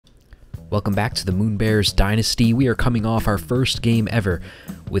Welcome back to the Moonbears Dynasty. We are coming off our first game ever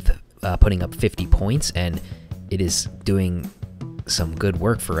with putting up 50 points, and it is doing some good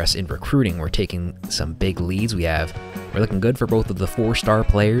work for us in recruiting. We're taking some big leads. We're looking good for both of the 4-star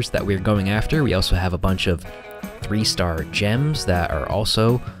players that we're going after. We also have a bunch of 3-star gems that are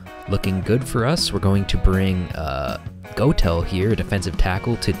also looking good for us. We're going to bring Gotel here, a defensive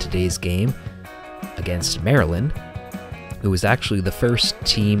tackle, to today's game against Maryland, who was actually the first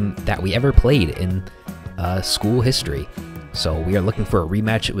team that we ever played in school history. So we are looking for a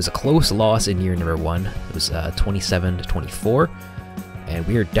rematch. It was a close loss in year number 1. It was 27-24, and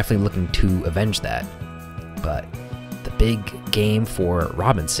we are definitely looking to avenge that. But the big game for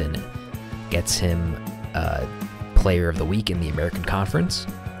Robinson gets him Player of the Week in the American Conference.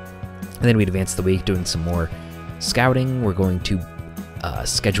 And then we'd advance the week doing some more scouting. We're going to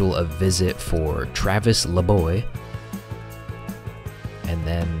schedule a visit for Travis LeBoy. And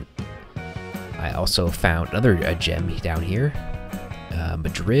then I also found another gem down here.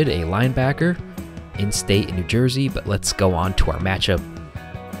 Madrid, a linebacker, in-state in New Jersey. But let's go on to our matchup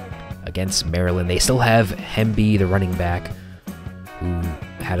against Maryland. They still have Hemby, the running back, who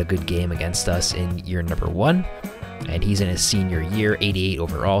had a good game against us in year number 1. And he's in his senior year, 88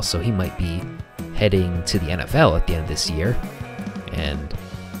 overall, so he might be heading to the NFL at the end of this year. And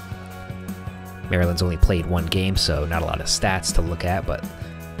Maryland's only played 1 game, so not a lot of stats to look at, but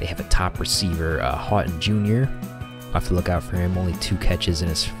they have a top receiver, Houghton Jr. I'll have to look out for him. Only 2 catches in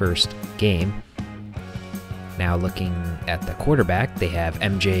his first game. Now looking at the quarterback, they have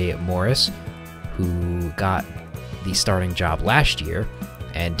MJ Morris, who got the starting job last year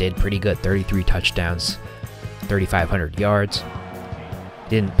and did pretty good. 33 touchdowns, 3,500 yards.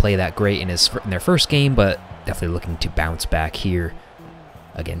 Didn't play that great in their first game, but definitely looking to bounce back here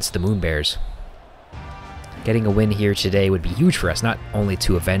against the Moonbears. Getting a win here today would be huge for us, not only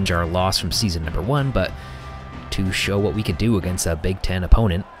to avenge our loss from season number 1, but to show what we can do against a Big Ten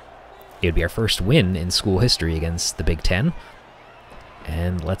opponent. It would be our first win in school history against the Big Ten.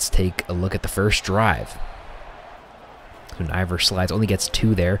 And let's take a look at the first drive. So Niver slides, only gets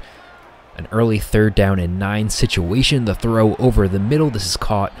 2 there. An early 3rd down and 9 situation. The throw over the middle. This is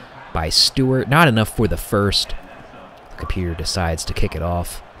caught by Stewart. Not enough for the first. The computer decides to kick it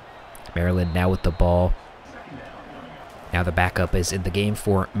off. Maryland now with the ball. Now the backup is in the game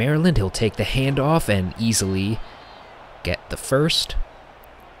for Maryland. He'll take the handoff and easily get the first,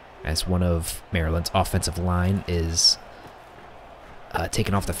 as one of Maryland's offensive line is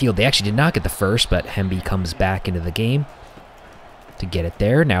taken off the field. They actually did not get the first, but Hemby comes back into the game to get it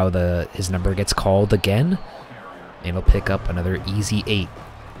there. Now his number gets called again, and he'll pick up another easy 8.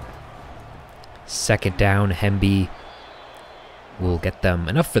 2nd down, Hemby will get them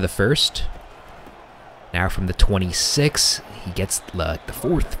enough for the first. Now from the 26, he gets the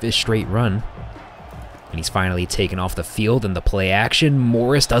 4th straight run. And he's finally taken off the field in the play action.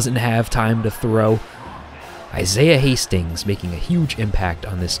 Morris doesn't have time to throw. Isaiah Hastings making a huge impact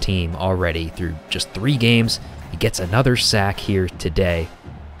on this team already through just 3 games. He gets another sack here today.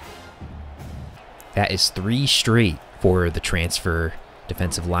 That is 3 straight for the transfer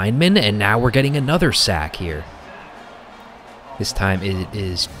defensive lineman, and now we're getting another sack here. This time it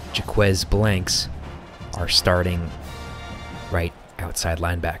is Jaquez Blanks, our starting right outside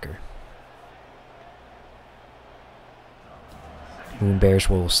linebacker. Moonbears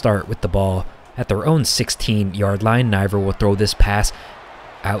will start with the ball at their own 16-yard line. Niver will throw this pass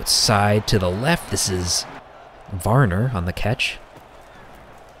outside to the left. This is Varner on the catch.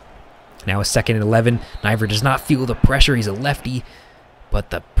 Now a 2nd and 11. Niver does not feel the pressure. He's a lefty, but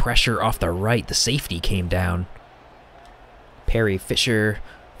the pressure off the right, the safety came down. Perry Fisher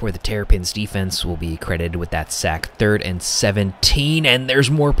for the Terapins defense will be credited with that sack. 3rd and 17, and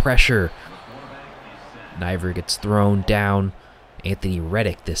there's more pressure. Niver gets thrown down. Anthony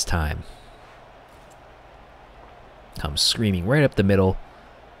Reddick this time comes screaming right up the middle,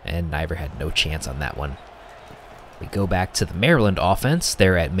 and Niver had no chance on that one. We go back to the Maryland offense.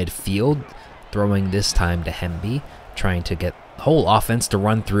 They're at midfield, throwing this time to Hemby, trying to get the whole offense to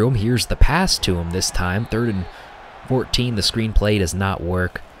run through him. Here's the pass to him this time. 3rd and 14. The screenplay does not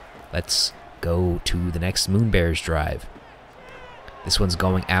work. Let's go to the next Moonbears drive. This one's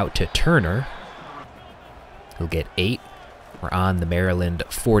going out to Turner. He'll get 8. We're on the Maryland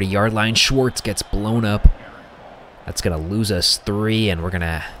 40-yard line. Schwartz gets blown up. That's going to lose us 3, and we're going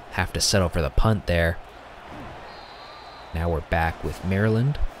to have to settle for the punt there. Now we're back with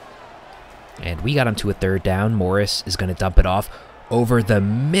Maryland. And we got him to a 3rd down. Morris is going to dump it off over the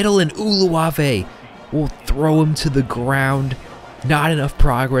middle, and Uluwave will throw him to the ground. Not enough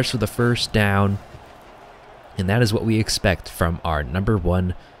progress for the first down. And that is what we expect from our number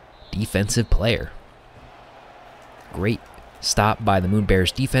 1 defensive player. Great stop by the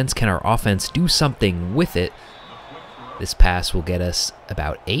Moonbears defense. Can our offense do something with it? This pass will get us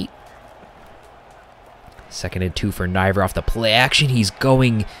about 8. 2nd and 2 for Niver off the play action. He's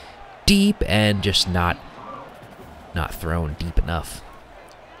going deep and just not thrown deep enough.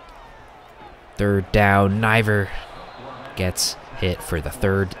 3rd down. Niver gets hit for the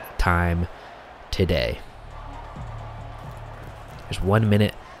 3rd time today. There's 1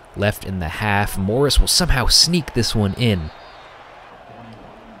 minute left in the half. Morris will somehow sneak this one in.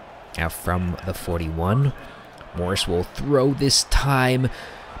 Now from the 41, Morris will throw this time.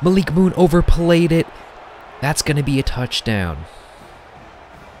 Malik Moon overplayed it. That's going to be a touchdown.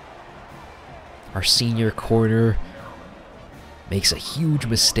 Our senior corner makes a huge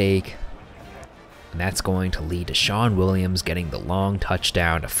mistake, and that's going to lead to Sean Williams getting the long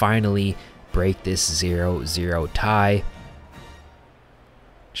touchdown to finally break this 0-0 tie.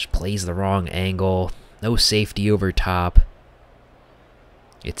 Just plays the wrong angle. No safety over top.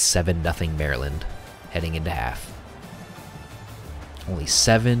 It's 7-0 Maryland heading into half. Only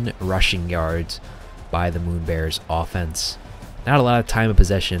 7 rushing yards by the Moonbears offense. Not a lot of time of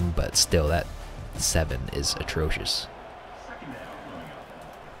possession, but still that 7 is atrocious.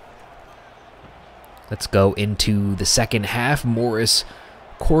 Let's go into the second half. Morris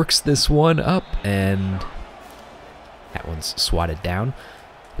corks this one up, and that one's swatted down.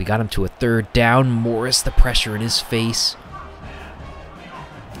 We got him to a 3rd down. Morris, the pressure in his face.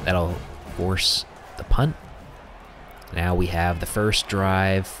 That'll force the punt. Now we have the first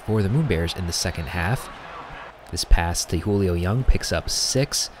drive for the Moonbears in the second half. This pass to Julio Young picks up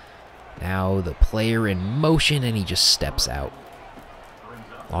 6. Now the player in motion, and he just steps out.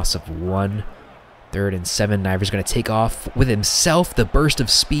 Loss of 1. 3rd and 7. Niver's going to take off with himself. The burst of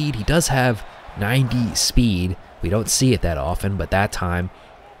speed. He does have 90 speed. We don't see it that often, but that time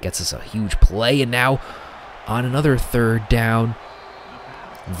gets us a huge play. And now on another 3rd down,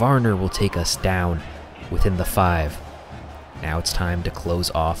 Varner will take us down within the 5. Now it's time to close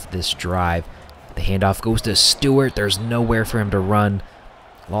off this drive. The handoff goes to Stewart. There's nowhere for him to run.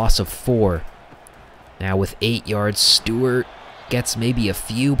 Loss of 4. Now with 8 yards, Stewart gets maybe a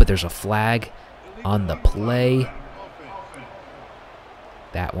few, but there's a flag on the play.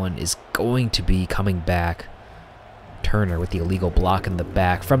 That one is going to be coming back. Turner with the illegal block in the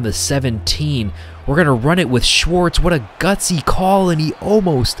back. From the 17, we're going to run it with Schwartz. What a gutsy call, and he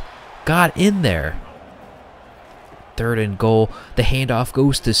almost got in there. 3rd and goal. The handoff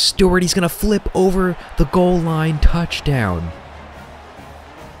goes to Stewart. He's going to flip over the goal line. Touchdown.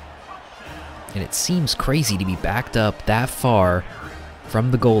 And it seems crazy to be backed up that far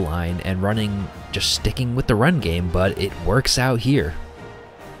from the goal line and running, just sticking with the run game, but it works out here.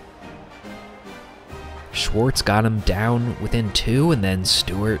 Schwartz got him down within 2, and then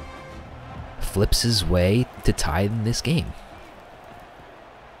Stewart flips his way to tie in this game.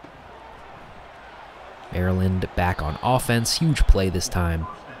 Maryland back on offense. Huge play this time.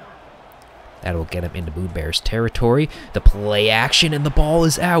 That'll get him into Moonbears territory. The play action, and the ball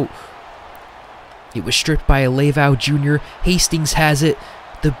is out. It was stripped by a Levow Jr. Hastings has it.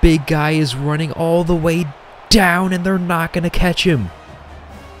 The big guy is running all the way down, and they're not going to catch him.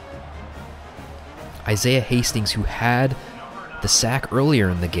 Isaiah Hastings, who had the sack earlier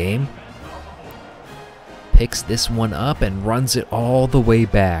in the game, picks this one up and runs it all the way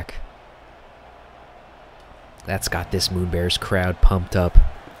back. That's got this Moonbears crowd pumped up.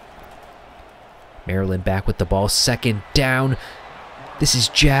 Maryland back with the ball. 2nd down. This is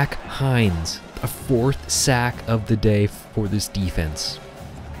Jack Hines. A 4th sack of the day for this defense.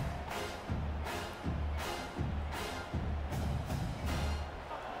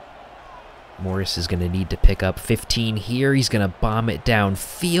 Morris is going to need to pick up 15 here. He's going to bomb it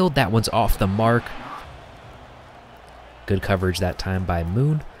downfield. That one's off the mark. Good coverage that time by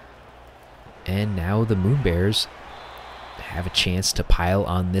Moon. And now the Moonbears have a chance to pile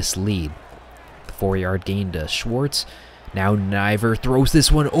on this lead. The 4-yard gain to Schwartz. Now Niver throws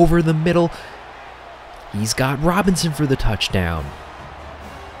this one over the middle. He's got Robinson for the touchdown.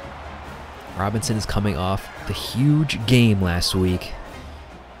 Robinson is coming off the huge game last week.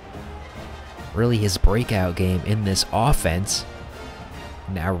 Really his breakout game in this offense.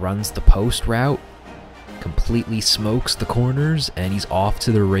 Now runs the post route. Completely smokes the corners, and he's off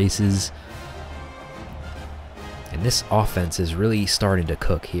to the races. And this offense is really starting to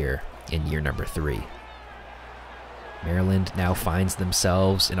cook here in year number 3. Maryland now finds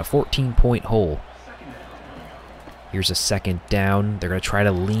themselves in a 14-point hole. Here's a 2nd down. They're going to try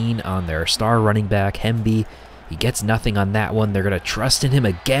to lean on their star running back, Hemby. He gets nothing on that one. They're going to trust in him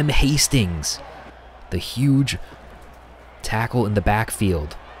again. Hastings, the huge tackle in the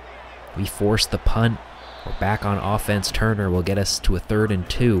backfield. We force the punt. We're back on offense. Turner will get us to a 3rd and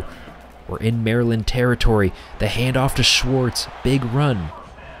 2. We're in Maryland territory. The handoff to Schwartz. Big run.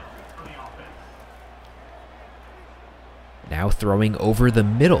 Now throwing over the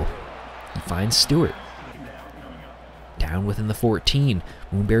middle. He finds Stewart. Down within the 14.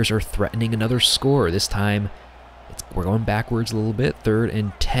 Moonbears are threatening another score. This time, we're going backwards a little bit. 3rd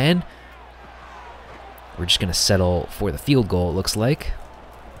and 10. We're just going to settle for the field goal, it looks like.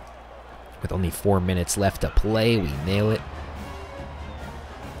 With only 4 minutes left to play, we nail it.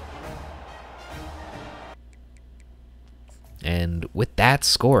 And with that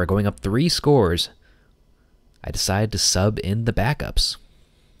score, going up 3 scores, I decided to sub in the backups.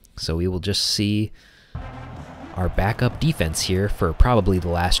 So we will just see our backup defense here for probably the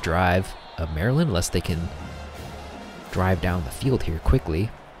last drive of Maryland, unless they can drive down the field here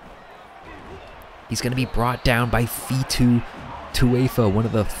quickly. He's going to be brought down by Fitu Tuefa, one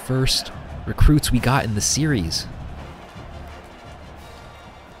of the first recruits we got in the series.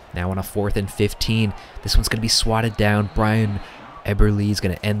 Now on a 4th and 15. This one's going to be swatted down. Brian Eberle is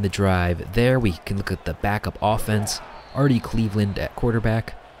going to end the drive there. We can look at the backup offense. Artie Cleveland at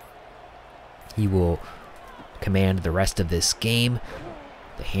quarterback. He will command the rest of this game.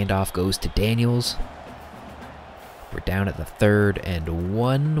 The handoff goes to Daniels. We're down at the 3rd and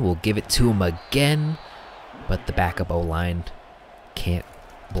 1. We'll give it to him again, but the backup O-line can't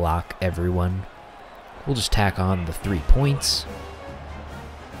block everyone. We'll just tack on the 3 points.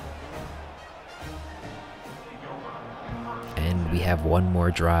 And we have one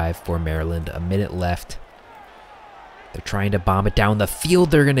more drive for Maryland. A minute left. They're trying to bomb it down the field.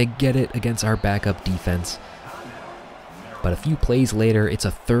 They're going to get it against our backup defense. But a few plays later, it's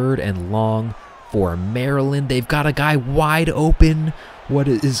a 3rd and long for Maryland. They've got a guy wide open. What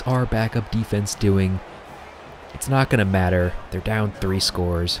is our backup defense doing? It's not going to matter. They're down 3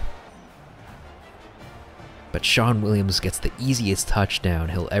 scores. But Sean Williams gets the easiest touchdown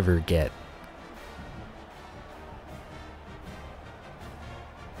he'll ever get.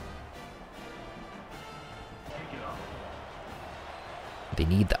 They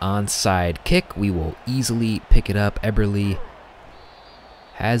need the onside kick. We will easily pick it up. Eberle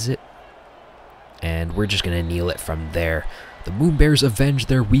has it. And we're just going to kneel it from there. The Moonbears avenge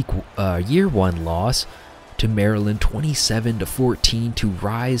their year 1 loss to Maryland 27-14 to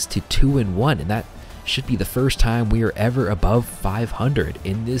rise to 2-1. And that should be the first time we are ever above 500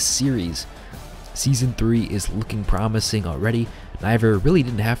 in this series. Season 3 is looking promising already. Niver really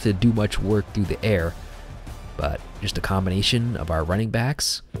didn't have to do much work through the air, but just a combination of our running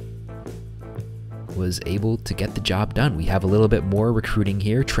backs was able to get the job done. We have a little bit more recruiting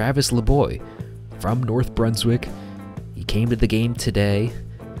here. Travis LeBoy from North Brunswick. He came to the game today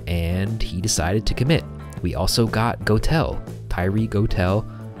and he decided to commit. We also got Gotel. Tyree Gotel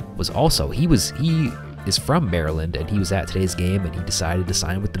was also, he is from Maryland and he was at today's game and he decided to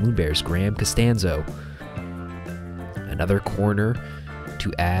sign with the Moonbears. Graham Costanzo, another corner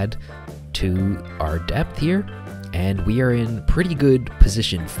to add to our depth here. And we are in pretty good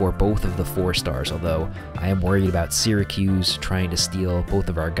position for both of the 4 stars, although I am worried about Syracuse trying to steal both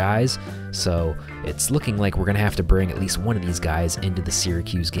of our guys. So it's looking like we're going to have to bring at least one of these guys into the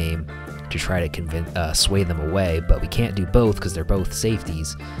Syracuse game to try to sway them away, but we can't do both because they're both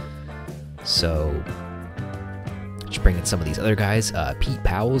safeties. So just bring in some of these other guys. Pete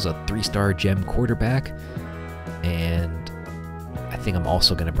Powell's a 3-star gem quarterback, and I think I'm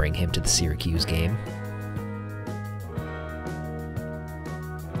also going to bring him to the Syracuse game.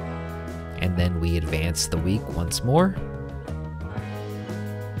 And then we advance the week once more.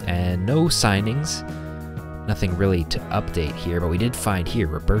 And no signings. Nothing really to update here, but we did find here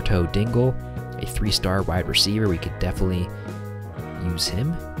Roberto Dingle, a 3-star wide receiver. We could definitely use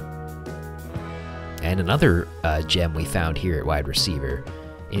him. And another gem we found here at wide receiver.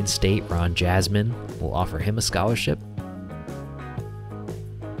 In-state Ron Jasmine. We'll offer him a scholarship.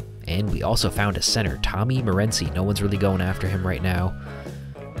 And we also found a center, Tommy Morency. No one's really going after him right now.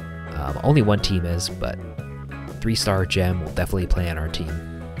 Only one team is, but 3-star gem will definitely play on our team.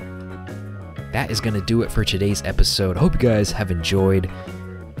 That is going to do it for today's episode. Hope you guys have enjoyed.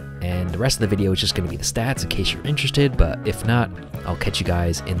 And the rest of the video is just going to be the stats in case you're interested. But if not, I'll catch you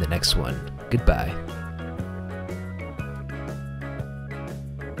guys in the next one. Goodbye.